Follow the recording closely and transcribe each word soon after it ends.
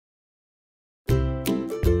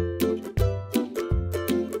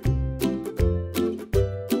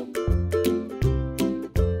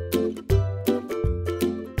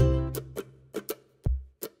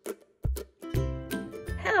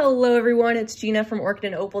Hello everyone, it's Gina from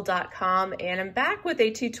orchidandopal.com, and I'm back with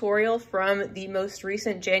a tutorial from the most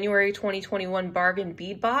recent January 2021 bargain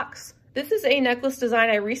bead box. This is a necklace design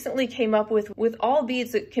I recently came up with all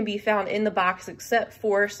beads that can be found in the box except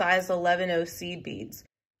for size 11 seed beads.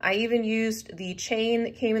 I even used the chain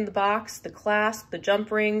that came in the box, the clasp, the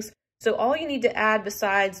jump rings. So all you need to add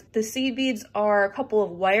besides the seed beads are a couple of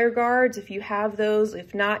wire guards if you have those.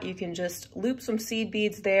 If not, you can just loop some seed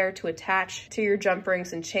beads there to attach to your jump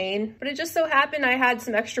rings and chain. But it just so happened I had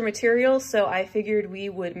some extra material, so I figured we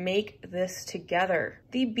would make this together.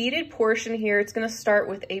 The beaded portion here, it's gonna start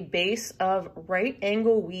with a base of right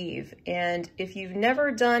angle weave. And if you've never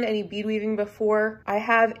done any bead weaving before, I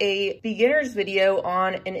have a beginner's video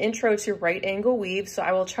on an intro to right angle weave, so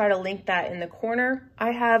I will try to link that in the corner.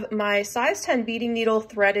 I have my size 10 beading needle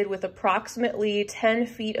threaded with approximately 10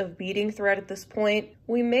 feet of beading thread at this point.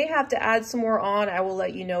 We may have to add some more on, I will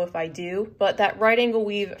let you know if I do, but that right angle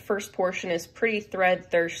weave first portion is pretty thread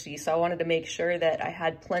thirsty, so I wanted to make sure that I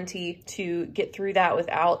had plenty to get through that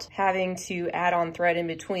without having to add on thread in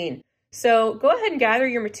between. So go ahead and gather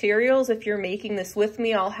your materials. If you're making this with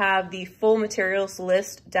me, I'll have the full materials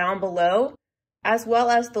list down below, as well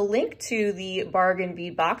as the link to the bargain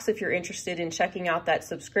bead box if you're interested in checking out that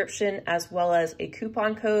subscription, as well as a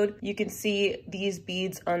coupon code. You can see these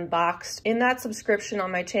beads unboxed in that subscription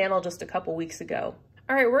on my channel just a couple weeks ago.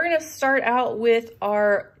 All right, we're gonna start out with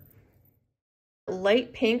our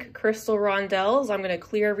light pink crystal rondelles. I'm gonna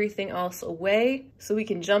clear everything else away so we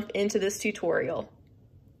can jump into this tutorial.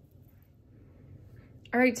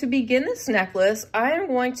 All right, to begin this necklace, I am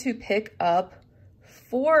going to pick up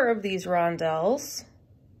 4 of these rondelles,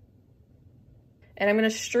 and I'm going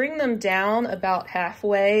to string them down about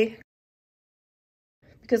halfway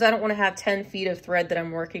because I don't want to have 10 feet of thread that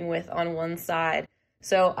I'm working with on one side.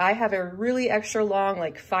 So I have a really extra long,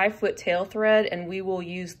 like 5-foot tail thread, and we will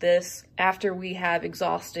use this after we have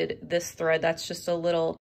exhausted this thread. That's just a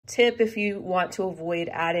little tip if you want to avoid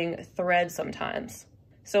adding thread sometimes.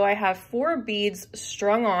 So I have 4 beads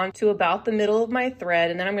strung on to about the middle of my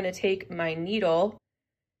thread, and then I'm going to take my needle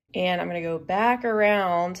and I'm going to go back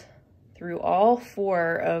around through all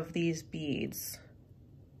 4 of these beads.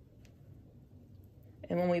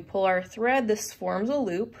 And when we pull our thread, this forms a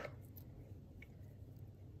loop,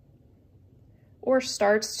 or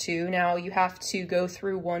starts to. Now you have to go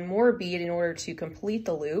through 1 more bead in order to complete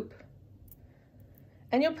the loop.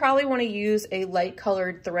 And you'll probably want to use a light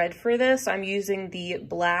colored thread for this. I'm using the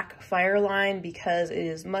black Fireline because it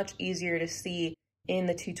is much easier to see in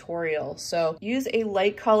the tutorial. So use a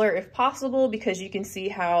light color if possible because you can see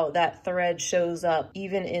how that thread shows up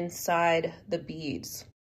even inside the beads.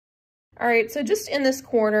 All right, so just in this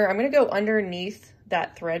corner, I'm going to go underneath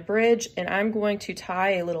that thread bridge and I'm going to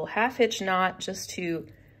tie a little half hitch knot just to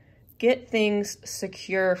get things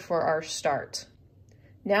secure for our start.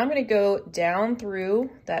 Now I'm going to go down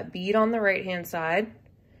through that bead on the right hand side,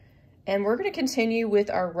 and we're going to continue with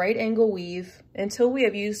our right angle weave until we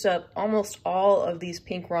have used up almost all of these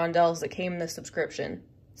pink rondelles that came in the subscription.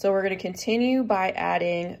 So we're going to continue by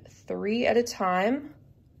adding 3 at a time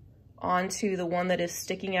onto the one that is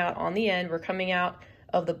sticking out on the end. We're coming out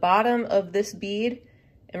of the bottom of this bead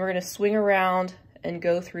and we're going to swing around and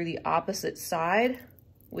go through the opposite side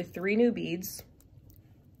with 3 new beads.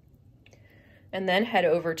 And then head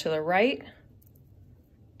over to the right,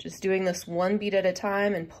 just doing this 1 bead at a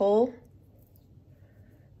time and pull,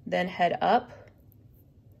 then head up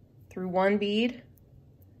through 1 bead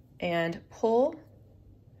and pull,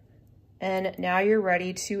 and now you're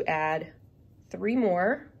ready to add 3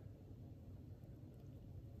 more.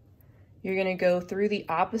 You're going to go through the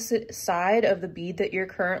opposite side of the bead that you're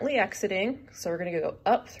currently exiting, so we're going to go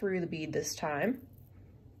up through the bead this time,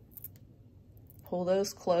 pull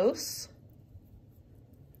those close.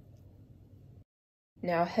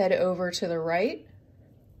 Now head over to the right,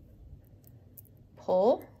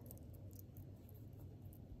 pull,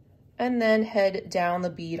 and then head down the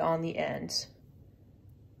bead on the end.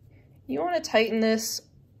 You want to tighten this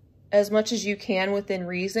as much as you can within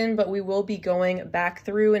reason, but we will be going back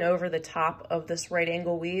through and over the top of this right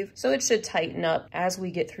angle weave, so it should tighten up as we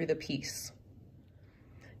get through the piece.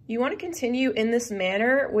 You want to continue in this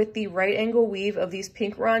manner with the right angle weave of these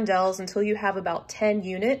pink rondelles until you have about 10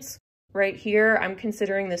 units. Right here, I'm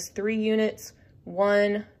considering this 3 units,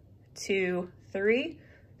 1, 2, 3.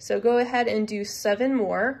 So go ahead and do 7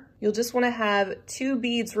 more. You'll just want to have 2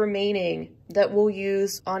 beads remaining that we'll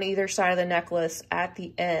use on either side of the necklace at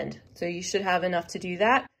the end. So you should have enough to do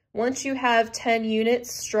that. Once you have 10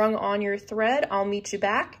 units strung on your thread, I'll meet you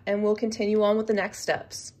back and we'll continue on with the next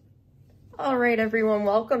steps. All right, everyone,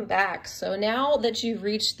 welcome back. So now that you've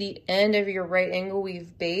reached the end of your right angle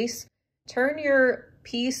weave base, turn your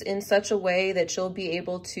piece in such a way that you'll be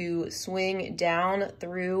able to swing down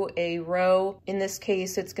through a row. In this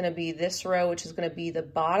case, it's going to be this row, which is going to be the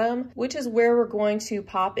bottom, which is where we're going to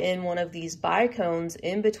pop in one of these bicones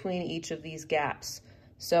in between each of these gaps.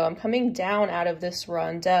 So I'm coming down out of this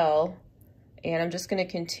rondelle, and I'm just going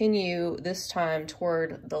to continue this time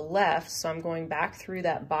toward the left. So I'm going back through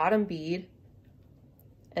that bottom bead,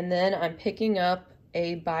 and then I'm picking up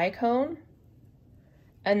a bicone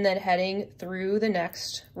and then heading through the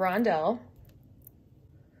next rondelle,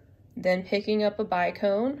 then picking up a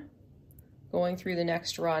bicone, going through the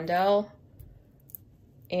next rondelle,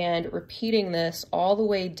 and repeating this all the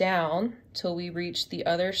way down till we reach the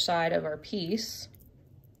other side of our piece.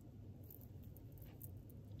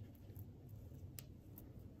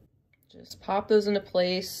 Just pop those into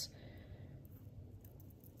place.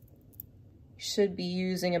 You should be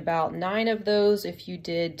using about 9 of those if you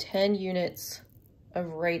did 10 units of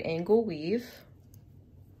right angle weave.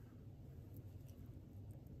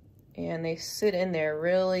 And they sit in there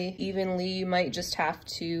really evenly. You might just have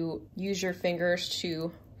to use your fingers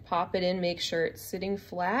to pop it in, make sure it's sitting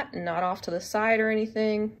flat and not off to the side or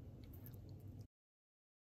anything.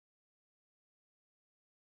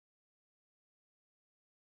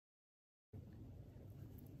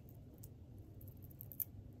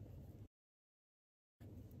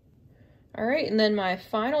 All right, and then my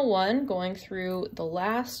final one, going through the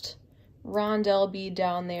last rondelle bead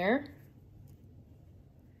down there.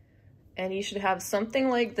 And you should have something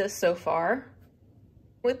like this so far.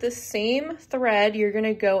 With the same thread, you're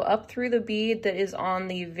gonna go up through the bead that is on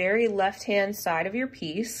the very left-hand side of your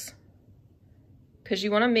piece, because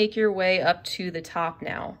you wanna make your way up to the top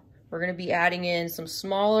now. We're gonna be adding in some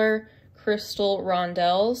smaller crystal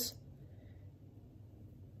rondelles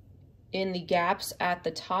in the gaps at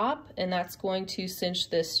the top, and that's going to cinch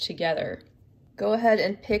this together. Go ahead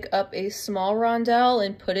and pick up a small rondelle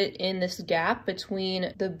and put it in this gap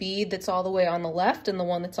between the bead that's all the way on the left and the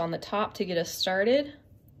one that's on the top to get us started.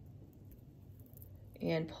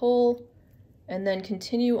 And pull, and then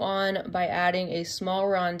continue on by adding a small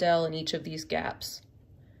rondelle in each of these gaps.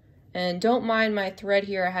 And don't mind my thread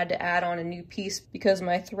here, I had to add on a new piece because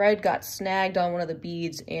my thread got snagged on one of the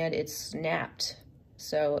beads and it snapped.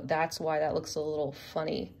 So that's why that looks a little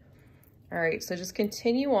funny. All right, so just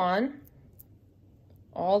continue on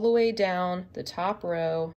all the way down the top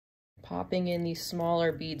row, popping in these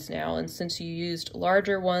smaller beads now. And since you used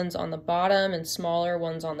larger ones on the bottom and smaller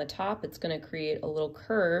ones on the top, it's gonna create a little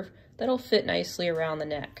curve that'll fit nicely around the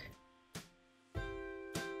neck.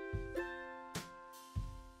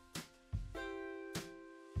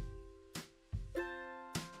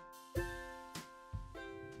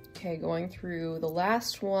 Okay, going through the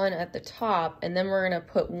last one at the top, and then we're gonna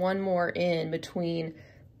put one more in between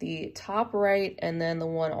the top right and then the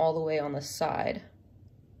one all the way on the side.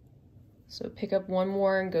 So pick up one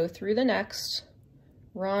more and go through the next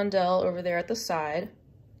rondelle over there at the side.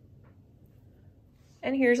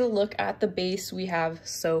 And here's a look at the base we have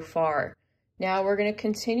so far. Now we're going to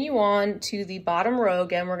continue on to the bottom row.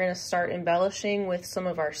 Again, we're going to start embellishing with some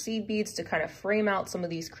of our seed beads to kind of frame out some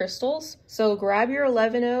of these crystals. So grab your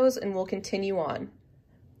 11-Os and we'll continue on.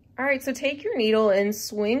 All right, so take your needle and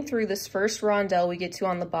swing through this first rondelle we get to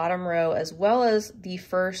on the bottom row, as well as the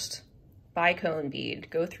first bicone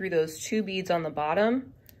bead. Go through those 2 beads on the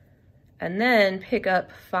bottom, and then pick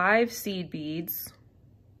up 5 seed beads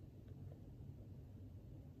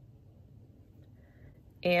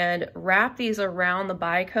and wrap these around the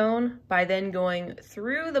bicone by then going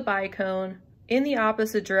through the bicone in the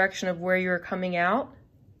opposite direction of where you're coming out,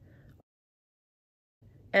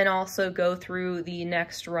 and also go through the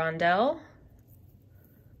next rondelle,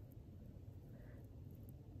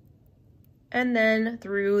 and then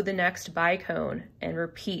through the next bicone, and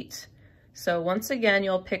repeat. So once again,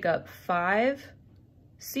 you'll pick up 5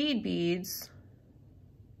 seed beads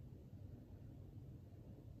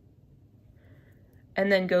and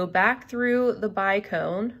then go back through the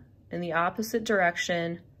bicone in the opposite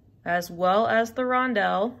direction, as well as the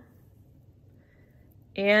rondelle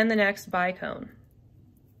and the next bicone.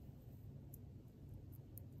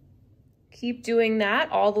 Keep doing that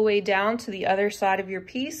all the way down to the other side of your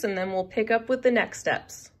piece, and then we'll pick up with the next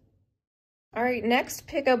steps. All right, next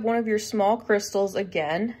pick up one of your small crystals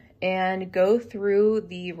again and go through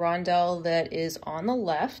the rondelle that is on the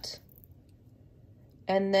left,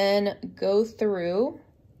 and then go through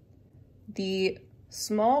the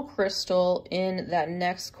small crystal in that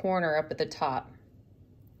next corner up at the top.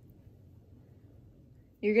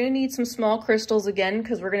 You're going to need some small crystals again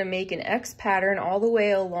because we're going to make an X pattern all the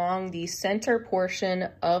way along the center portion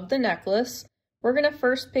of the necklace. We're going to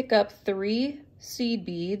first pick up 3 seed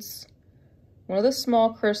beads, one of the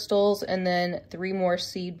small crystals, and then 3 more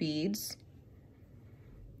seed beads.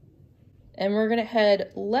 And we're going to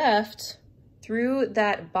head left through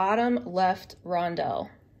that bottom left rondelle.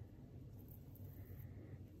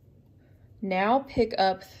 Now pick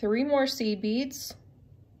up 3 more seed beads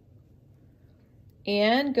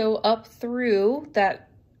and go up through that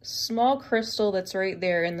small crystal that's right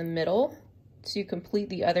there in the middle to complete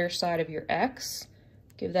the other side of your X.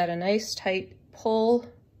 Give that a nice tight pull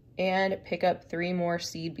and pick up 3 more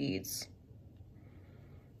seed beads.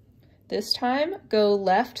 This time, go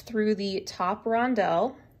left through the top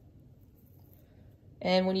rondelle.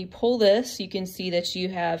 And when you pull this, you can see that you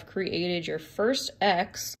have created your first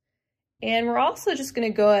X. And we're also just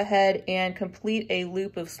going to go ahead and complete a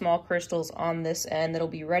loop of small crystals on this end that'll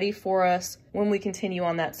be ready for us when we continue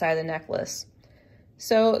on that side of the necklace.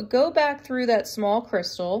 So go back through that small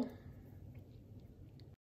crystal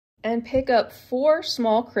and pick up 4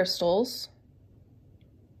 small crystals.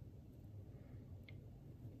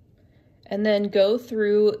 And then go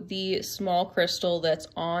through the small crystal that's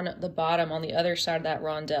on the bottom on the other side of that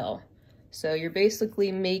rondelle. So you're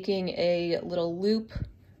basically making a little loop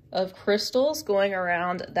of crystals going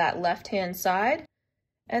around that left-hand side.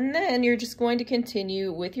 And then you're just going to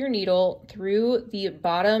continue with your needle through the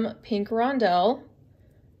bottom pink rondelle,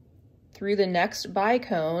 through the next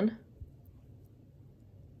bicone,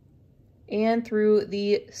 and through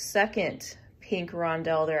the second pink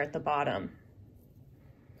rondelle there at the bottom.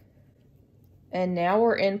 And now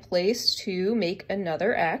we're in place to make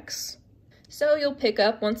another X. So you'll pick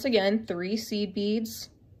up, once again, 3 seed beads,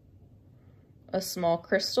 a small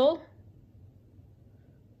crystal,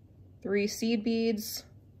 3 seed beads,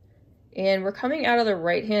 and we're coming out of the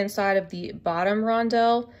right-hand side of the bottom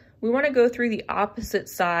rondelle. We want to go through the opposite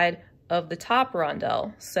side of the top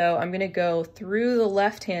rondelle. So I'm going to go through the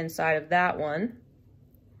left-hand side of that one.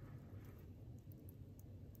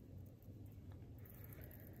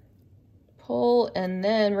 Pull, and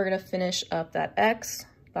then we're going to finish up that X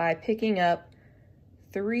by picking up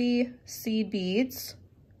 3 seed beads,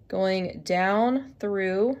 going down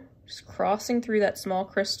through, just crossing through that small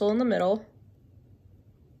crystal in the middle,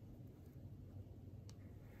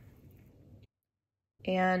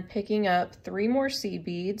 and picking up 3 more seed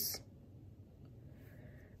beads,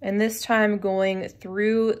 and this time going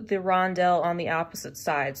through the rondelle on the opposite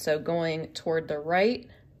side, so going toward the right.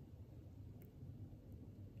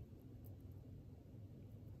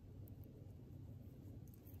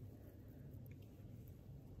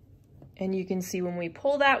 And you can see when we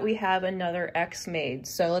pull that, we have another X made.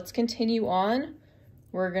 So let's continue on.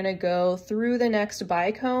 We're gonna go through the next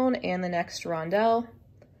bicone and the next rondelle.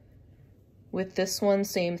 With this one,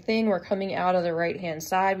 same thing. We're coming out of the right-hand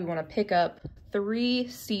side. We wanna pick up 3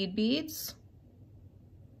 seed beads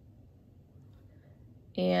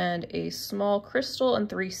and a small crystal and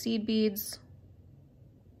 3 seed beads,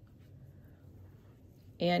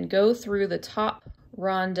 and go through the top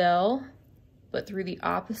rondelle, but through the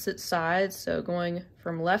opposite side, so going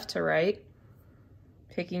from left to right,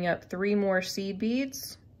 picking up 3 more seed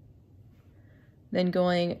beads, then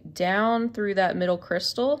going down through that middle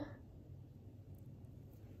crystal,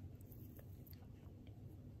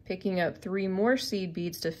 picking up 3 more seed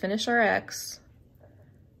beads to finish our X,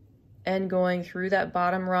 and going through that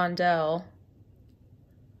bottom rondelle,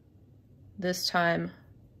 this time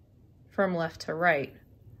from left to right.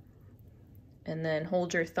 And then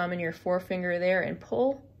hold your thumb and your forefinger there and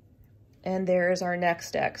pull. And there is our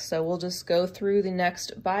next X. So we'll just go through the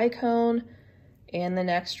next bicone and the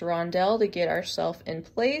next rondelle to get ourselves in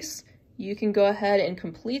place. You can go ahead and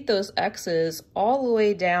complete those X's all the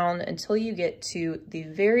way down until you get to the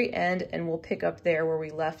very end, and we'll pick up there where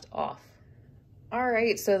we left off. All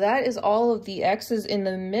right, so that is all of the X's in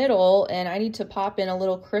the middle, and I need to pop in a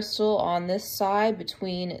little crystal on this side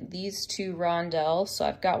between these 2 rondelles. So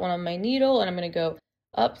I've got one on my needle, and I'm gonna go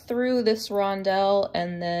up through this rondelle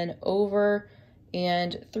and then over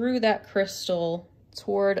and through that crystal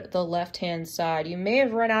toward the left-hand side. You may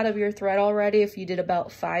have run out of your thread already if you did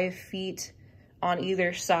about 5 feet on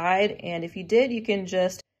either side, and if you did, you can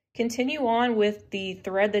just continue on with the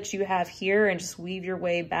thread that you have here and just weave your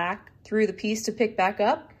way back through the piece to pick back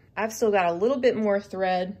up. I've still got a little bit more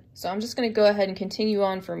thread, so I'm just going to go ahead and continue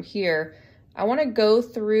on from here. I want to go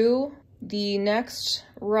through the next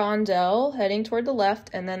rondelle heading toward the left,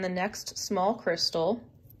 and then the next small crystal,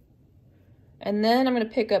 and then I'm going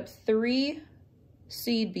to pick up 3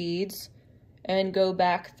 seed beads and go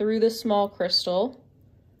back through the small crystal,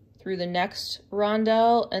 through the next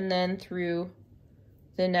rondelle, and then through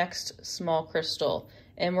the next small crystal.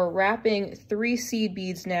 And we're wrapping 3 seed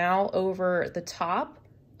beads now over the top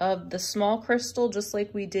of the small crystal, just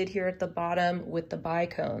like we did here at the bottom with the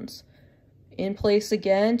bicones. In place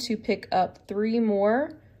again to pick up 3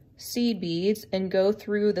 more seed beads and go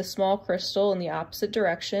through the small crystal in the opposite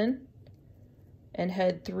direction and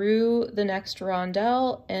head through the next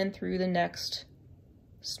rondelle and through the next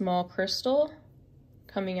small crystal.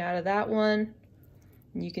 Coming out of that one,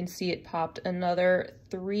 you can see it popped another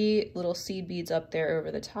 3 little seed beads up there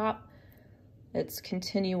over the top. Let's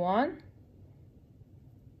continue on.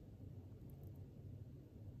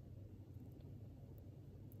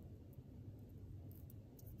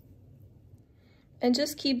 And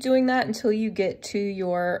just keep doing that until you get to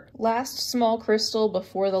your last small crystal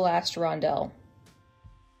before the last rondelle.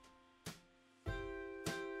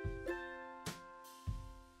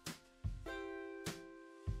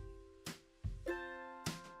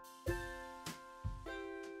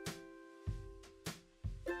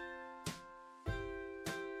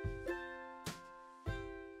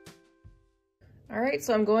 All right,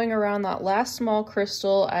 so I'm going around that last small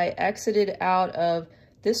crystal. I exited out of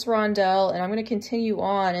this rondelle, and I'm going to continue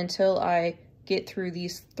on until I get through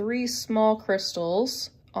these 3 small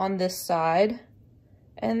crystals on this side.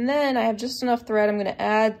 And then I have just enough thread. I'm going to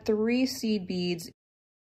add 3 seed beads.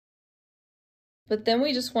 But then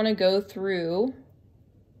we just want to go through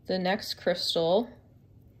the next crystal,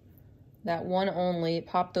 that one only,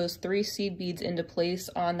 pop those 3 seed beads into place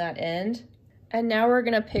on that end. And now we're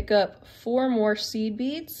going to pick up 4 more seed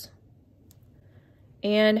beads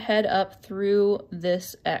and head up through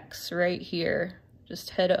this X right here.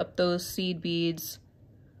 Just head up those seed beads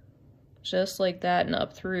just like that and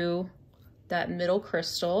up through that middle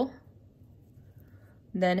crystal.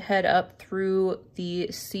 Then head up through the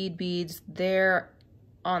seed beads there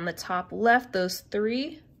on the top left, those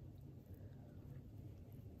 3.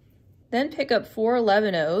 Then pick up 4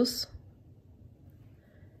 11-ohs.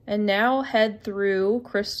 And now head through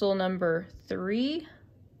crystal number 3.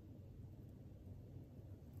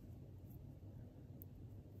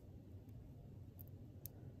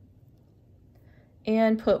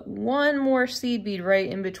 And put 1 more seed bead right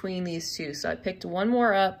in between these 2. So I picked 1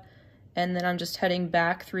 more up, and then I'm just heading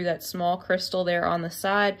back through that small crystal there on the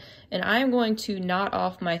side. And I'm going to knot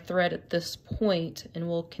off my thread at this point, and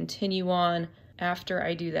we'll continue on after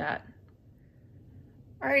I do that.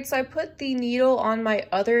 All right, so I put the needle on my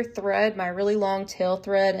other thread, my really long tail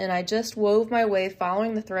thread, and I just wove my way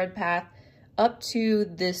following the thread path up to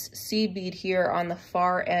this seed bead here on the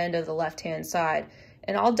far end of the left-hand side.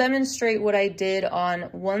 And I'll demonstrate what I did on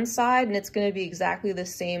one side, and it's going to be exactly the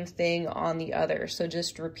same thing on the other. So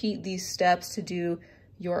just repeat these steps to do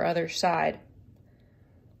your other side.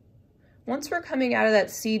 Once we're coming out of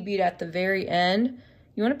that seed bead at the very end,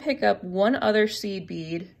 you want to pick up 1 other seed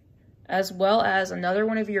bead as well as another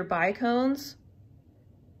one of your bicones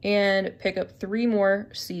and pick up 3 more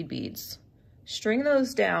seed beads. String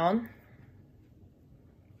those down.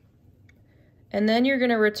 And then you're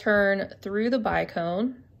going to return through the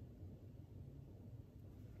bicone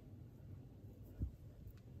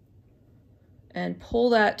and pull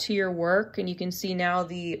that to your work. And you can see now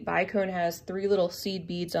the bicone has 3 little seed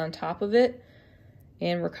beads on top of it.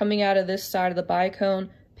 And we're coming out of this side of the bicone.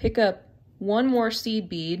 Pick up 1 more seed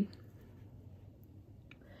bead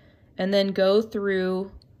and then go through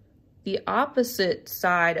the opposite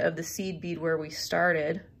side of the seed bead where we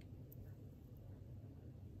started.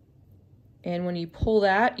 And when you pull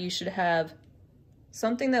that, you should have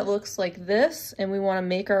something that looks like this, and we want to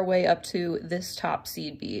make our way up to this top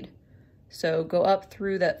seed bead. So go up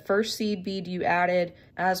through that first seed bead you added,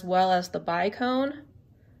 as well as the bicone,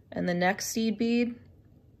 and the next seed bead,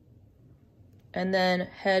 and then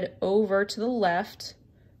head over to the left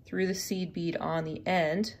through the seed bead on the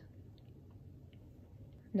end.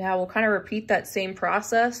 Now we'll kind of repeat that same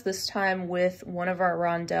process, this time with one of our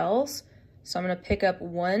rondelles. So I'm going to pick up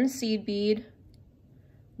 1 seed bead,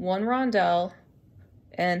 1 rondelle,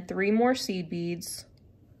 and 3 more seed beads.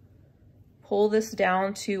 Pull this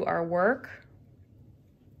down to our work.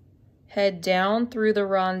 Head down through the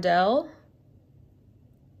rondelle.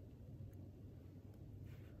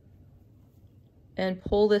 And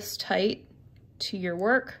pull this tight to your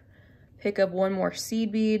work. Pick up 1 more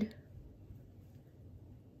seed bead.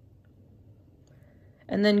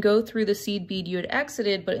 And then go through the seed bead you had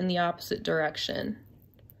exited, but in the opposite direction.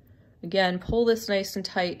 Again, pull this nice and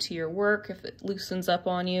tight to your work if it loosens up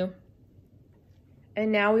on you.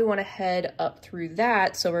 And now we want to head up through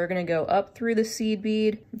that. So we're going to go up through the seed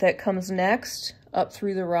bead that comes next, up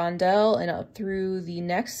through the rondelle, and up through the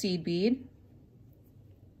next seed bead.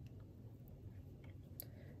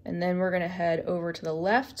 And then we're gonna head over to the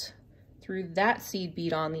left through that seed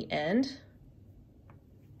bead on the end.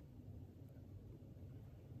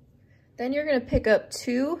 Then you're gonna pick up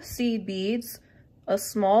 2 seed beads, a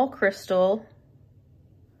small crystal,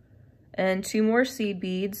 and 2 more seed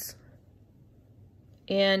beads,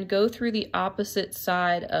 and go through the opposite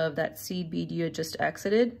side of that seed bead you had just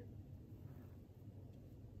exited.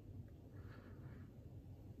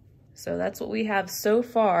 So that's what we have so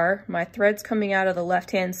far. My thread's coming out of the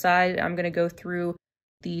left-hand side. I'm gonna go through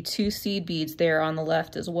the 2 seed beads there on the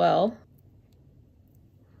left as well.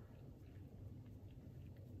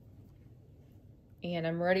 And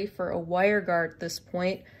I'm ready for a wire guard at this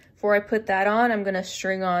point. Before I put that on, I'm gonna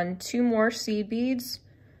string on 2 more seed beads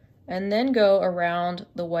and then go around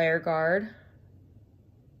the wire guard,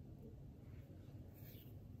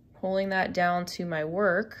 pulling that down to my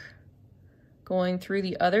work, going through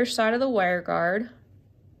the other side of the wire guard,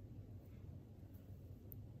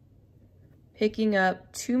 picking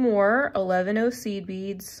up 2 more 11-0 seed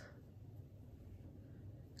beads,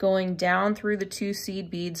 going down through the 2 seed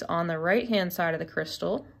beads on the right-hand side of the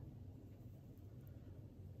crystal,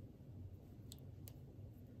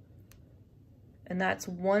 and that's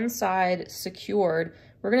one side secured.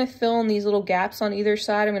 We're gonna fill in these little gaps on either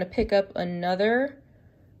side. I'm gonna pick up another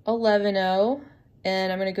 11-0,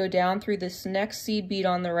 and I'm gonna go down through this next seed bead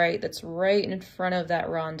on the right that's right in front of that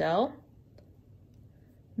rondelle.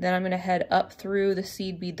 Then I'm gonna head up through the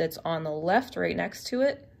seed bead that's on the left right next to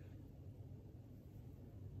it.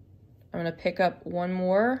 I'm gonna pick up 1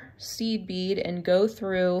 more seed bead and go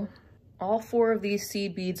through all 4 of these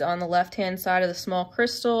seed beads on the left-hand side of the small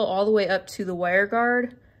crystal, all the way up to the wire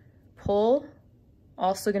guard, pull.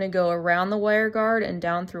 Also gonna go around the wire guard and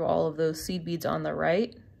down through all of those seed beads on the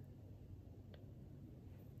right.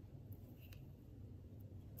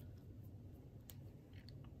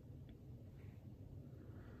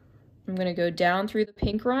 I'm gonna go down through the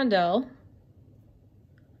pink rondelle,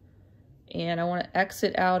 and I want to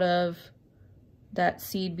exit out of that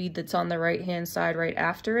seed bead that's on the right-hand side right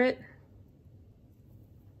after it.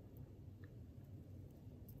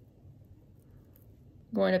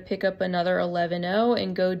 I'm going to pick up another 11-0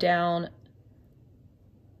 and go down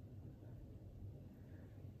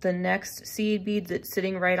the next seed bead that's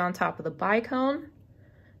sitting right on top of the bicone.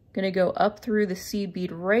 Going to go up through the seed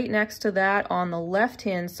bead right next to that on the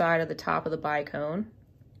left-hand side of the top of the bicone.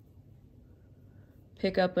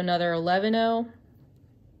 Pick up another 11-0,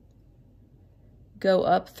 go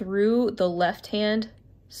up through the left-hand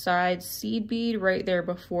side seed bead right there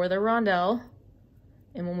before the rondelle,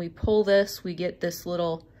 and when we pull this, we get this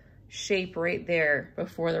little shape right there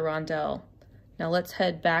before the rondelle. Now let's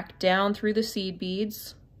head back down through the seed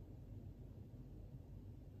beads.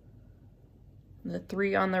 The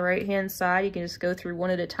 3 on the right-hand side, you can just go through one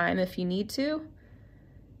at a time if you need to,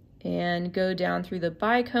 and go down through the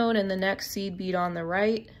bicone and the next seed bead on the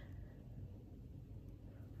right.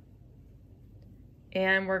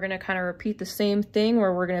 And we're gonna kind of repeat the same thing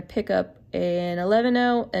where we're gonna pick up an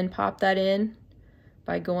 11-0 and pop that in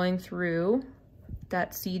by going through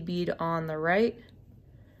that seed bead on the right,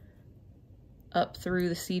 up through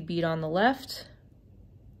the seed bead on the left,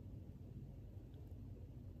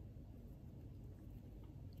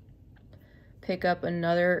 pick up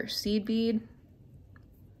another seed bead,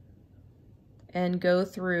 and go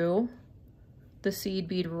through the seed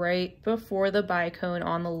bead right before the bicone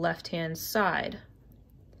on the left-hand side.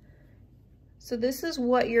 So this is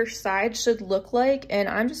what your side should look like, and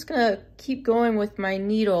I'm just gonna keep going with my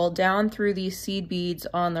needle down through these seed beads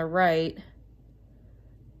on the right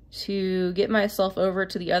to get myself over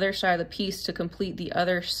to the other side of the piece to complete the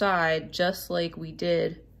other side, just like we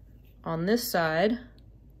did on this side.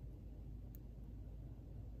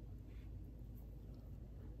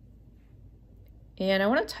 And I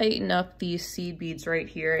want to tighten up these seed beads right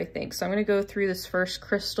here, I think. So I'm going to go through this first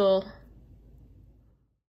crystal.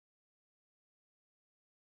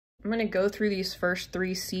 I'm going to go through these first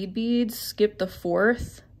 3 seed beads, skip the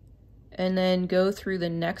 4th, and then go through the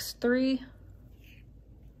next 3.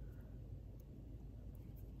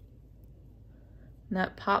 And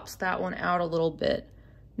that pops that one out a little bit.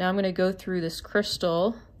 Now I'm going to go through this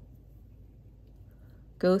crystal,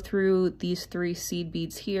 go through these 3 seed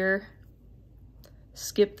beads here,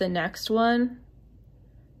 skip the next one,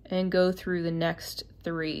 and go through the next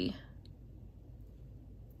 3.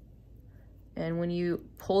 And when you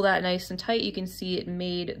pull that nice and tight, you can see it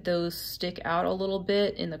made those stick out a little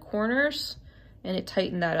bit in the corners, and it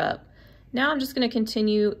tightened that up. Now I'm just going to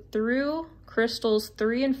continue through crystals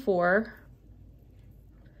 3 and 4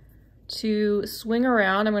 to swing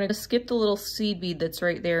around. I'm going to skip the little seed bead that's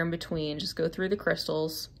right there in between, just go through the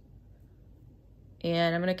crystals,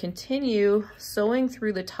 And I'm going to continue sewing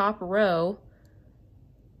through the top row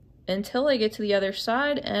until I get to the other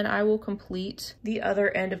side, and I will complete the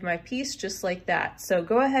other end of my piece just like that. So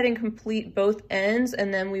go ahead and complete both ends,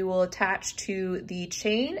 and then we will attach to the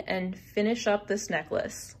chain and finish up this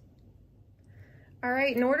necklace. All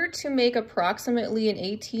right, in order to make approximately an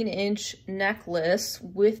 18-inch necklace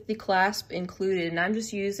with the clasp included, and I'm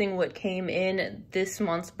just using what came in this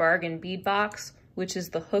month's bargain bead box, which is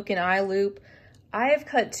the hook and eye loop, I have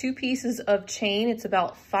cut 2 pieces of chain. It's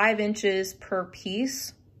about 5 inches per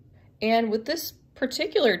piece. And with this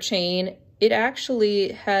particular chain, it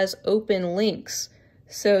actually has open links.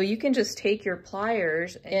 So you can just take your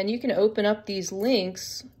pliers and you can open up these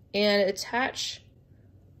links and attach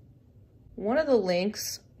one of the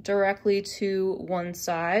links directly to one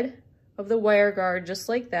side of the wire guard, just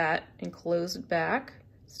like that, and close it back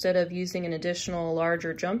instead of using an additional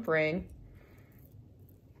larger jump ring.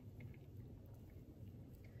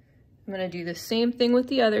 I'm going to do the same thing with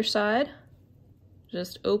the other side,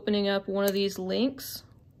 just opening up one of these links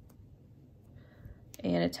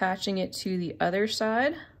and attaching it to the other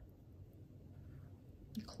side,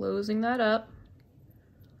 closing that up.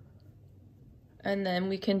 And then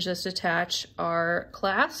we can just attach our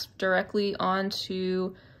clasp directly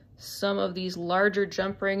onto some of these larger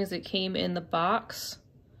jump rings that came in the box.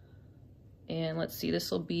 And let's see,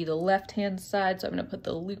 this will be the left-hand side, so I'm going to put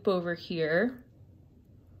the loop over here.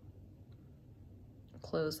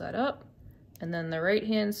 Close that up. And then the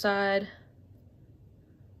right-hand side,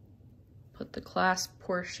 put the clasp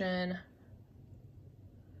portion,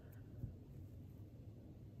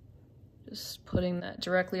 just putting that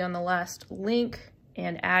directly on the last link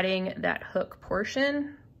and adding that hook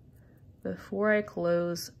portion before I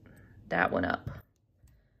close that one up.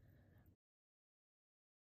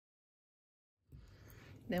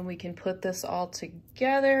 Then we can put this all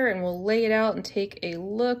together and we'll lay it out and take a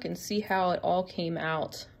look and see how it all came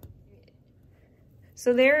out.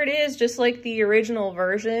 So there it is, just like the original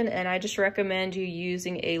version, and I just recommend you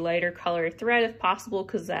using a lighter color thread if possible,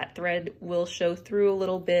 because that thread will show through a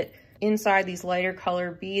little bit inside these lighter color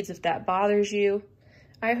beads if that bothers you.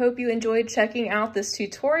 I hope you enjoyed checking out this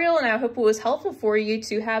tutorial, and I hope it was helpful for you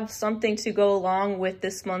to have something to go along with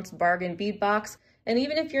this month's bargain bead box. And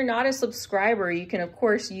even if you're not a subscriber, you can of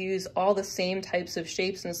course use all the same types of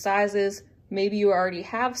shapes and sizes. Maybe you already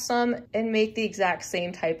have some and make the exact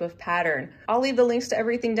same type of pattern. I'll leave the links to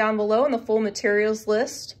everything down below and the full materials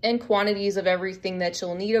list and quantities of everything that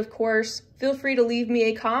you'll need, of course. Feel free to leave me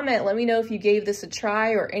a comment. Let me know if you gave this a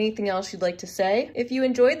try or anything else you'd like to say. If you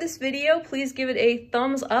enjoyed this video, please give it a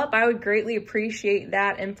thumbs up. I would greatly appreciate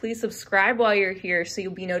that. And please subscribe while you're here so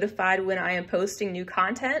you'll be notified when I am posting new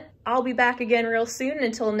content. I'll be back again real soon.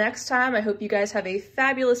 Until next time, I hope you guys have a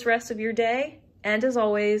fabulous rest of your day. And as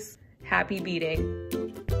always, happy beading.